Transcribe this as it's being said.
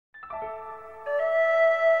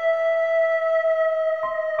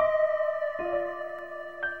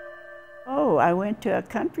I went to a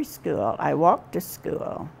country school. I walked to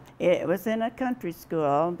school. It was in a country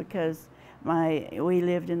school because we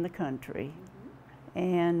lived in the country.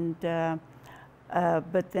 And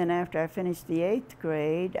but then after I finished the 8th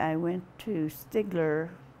grade, I went to Stigler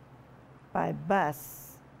by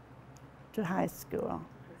bus to high school.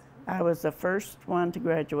 I was the first one to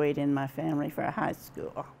graduate in my family for high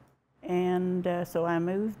school. And so I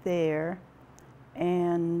moved there,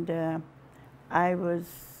 and I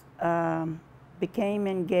became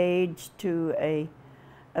engaged to a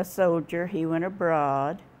soldier. He went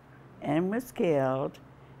abroad and was killed.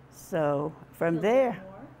 So from there,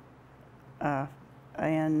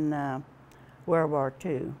 in World War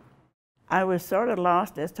II, I was sort of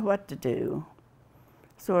lost as to what to do.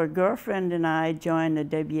 So a girlfriend and I joined the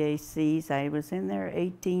WACs. I was in there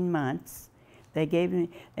 18 months. They gave me,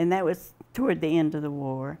 and that was toward the end of the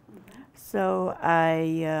war. So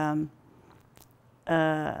I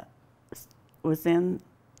was in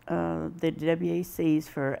the WACs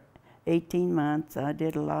for 18 months. I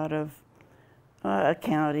did a lot of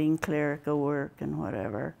accounting, clerical work, and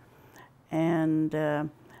whatever. And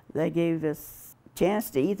they gave us a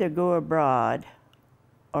chance to either go abroad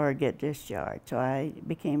or get discharged. So I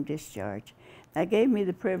became discharged. That gave me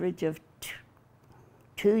the privilege of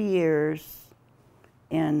 2 years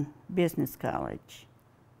in business college.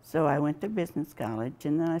 So I went to business college,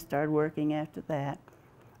 and then I started working after that.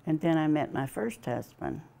 And then I met my first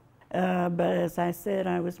husband. But as I said,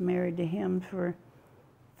 I was married to him for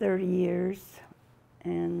 30 years.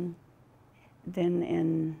 And then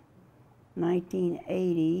in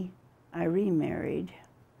 1980, I remarried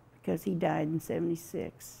because he died in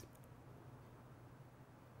 '76.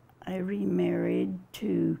 I remarried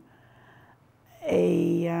to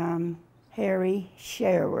a Harry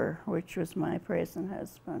Scherer, which was my present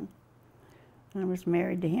husband. I was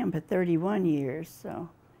married to him for 31 years. So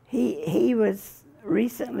he was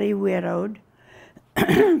recently widowed.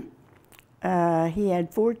 He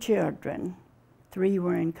had 4 children. 3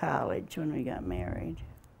 were in college when we got married.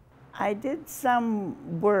 I did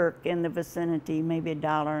some work in the vicinity, maybe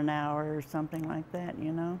 $1 an hour or something like that,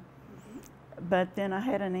 you know. But then I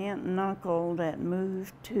had an aunt and uncle that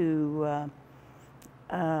moved to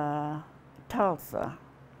Tulsa.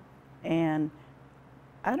 And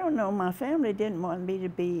I don't know, my family didn't want me to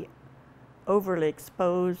be overly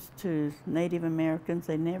exposed to Native Americans.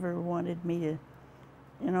 They never wanted me to,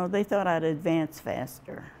 you know, they thought I'd advance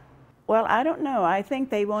faster. Well, I don't know. I think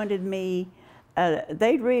they wanted me,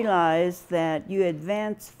 they'd realized that you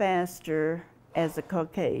advance faster as a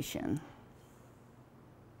Caucasian.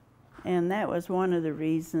 And that was one of the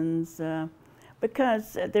reasons,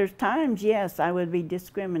 because there's times, yes, I would be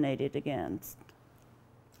discriminated against.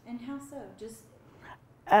 And how so? Just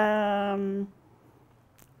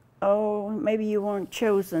oh, maybe you weren't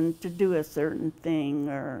chosen to do a certain thing,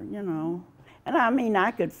 or, you know. And I mean,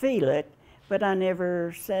 I could feel it, but I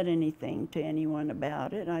never said anything to anyone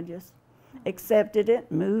about it. I just accepted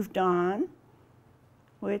it, moved on,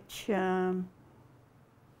 which I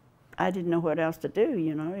didn't know what else to do,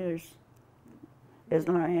 you know. There's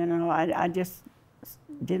you know, I just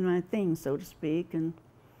did my thing, so to speak, and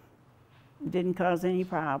didn't cause any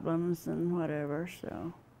problems and whatever.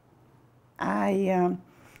 So I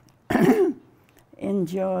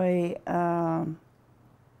enjoy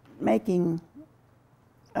making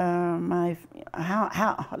my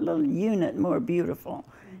little unit more beautiful,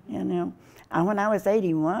 you know. When I was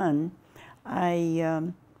 81,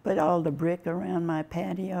 I put all the brick around my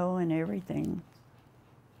patio and everything.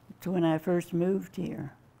 It's when I first moved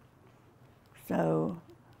here. So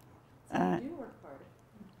you do work hard.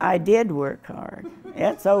 I did work hard.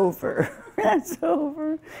 It's over. That's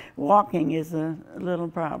over. Walking is a little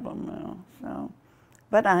problem now. So,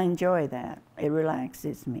 but I enjoy that. It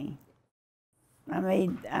relaxes me.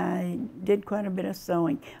 I did quite a bit of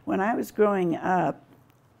sewing. When I was growing up,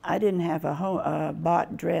 I didn't have a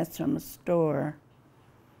bought dress from a store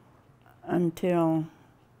until,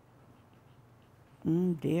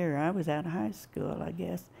 dear, I was out of high school, I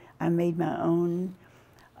guess. I made my own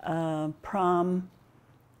prom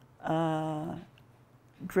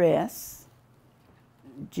dress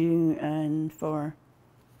and for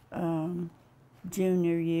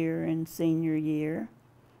junior year and senior year.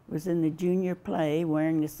 Was in the junior play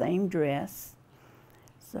wearing the same dress.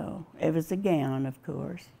 So it was a gown, of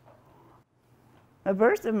course. The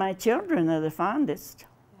birth of my children are the fondest.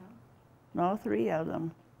 Yeah. All 3 of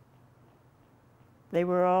them. They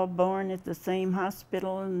were all born at the same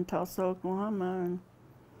hospital in Tulsa, Oklahoma, and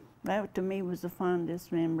that to me was the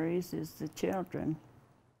fondest memories, is the children.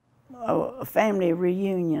 a family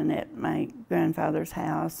reunion at my grandfather's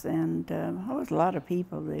house, and there was a lot of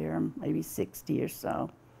people there, maybe 60 or so.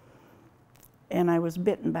 And I was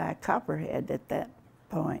bitten by a copperhead at that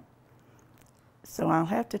point. So I'll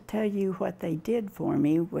have to tell you what they did for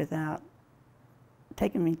me without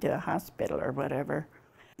taking me to a hospital or whatever.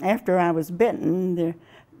 After I was bitten,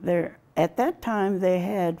 at that time they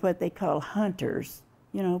had what they call hunters.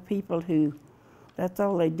 You know, people who, that's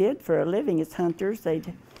all they did for a living is hunters.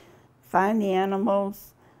 They'd find the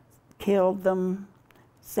animals, kill them,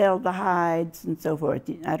 sell the hides, and so forth.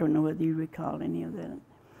 I don't know whether you recall any of that.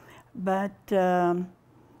 But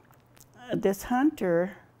this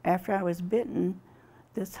hunter, after I was bitten,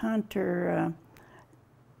 this hunter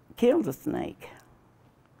killed a snake.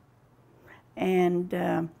 And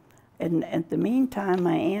at the meantime,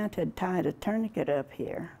 my aunt had tied a tourniquet up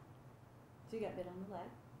here. So you got bit on the leg?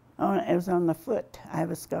 Oh, it was on the foot. I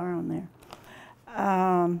have a scar on there.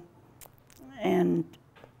 And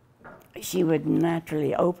she would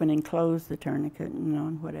naturally open and close the tourniquet, you know,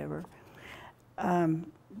 and whatever.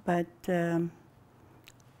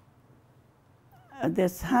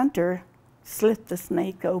 This hunter slit the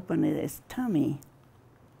snake open in his tummy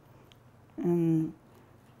and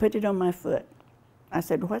put it on my foot. I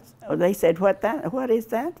said, they said, what is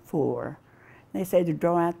that for? They said to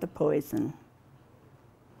draw out the poison.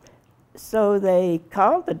 So they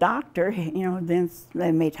called the doctor, you know, then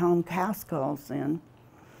they made house calls then.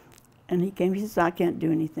 And he came, he says, I can't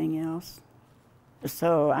do anything else.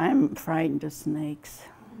 So I'm frightened of snakes.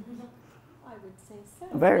 I would say so.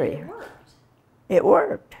 Very. It worked. It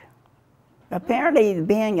worked. Apparently,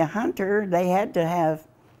 being a hunter, they had to have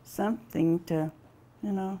something to,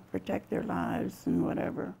 you know, protect their lives and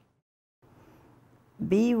whatever.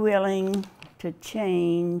 Be willing to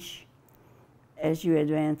change as you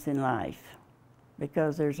advance in life,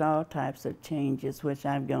 because there's all types of changes, which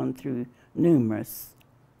I've gone through numerous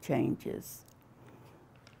changes.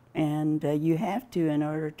 And you have to in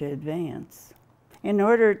order to advance. In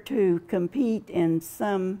order to compete in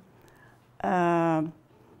some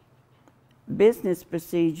business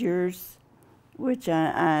procedures, which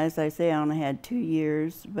as I say, I only had 2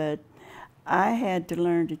 years, but I had to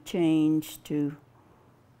learn to change to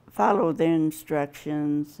follow their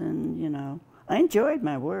instructions, and, you know, I enjoyed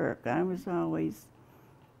my work. I was always,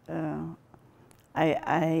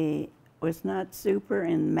 I was not super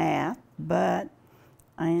in math, but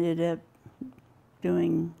I ended up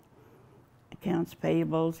doing accounts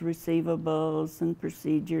payables, receivables, and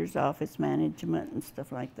procedures, office management, and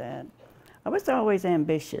stuff like that. I was always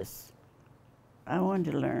ambitious. I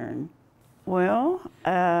wanted to learn. Well,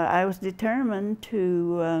 I was determined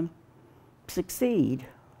to succeed.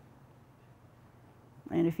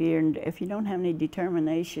 And if you don't have any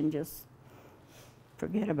determination, just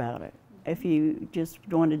forget about it. If you just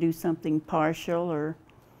want to do something partial, or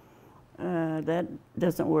that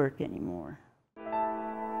doesn't work anymore.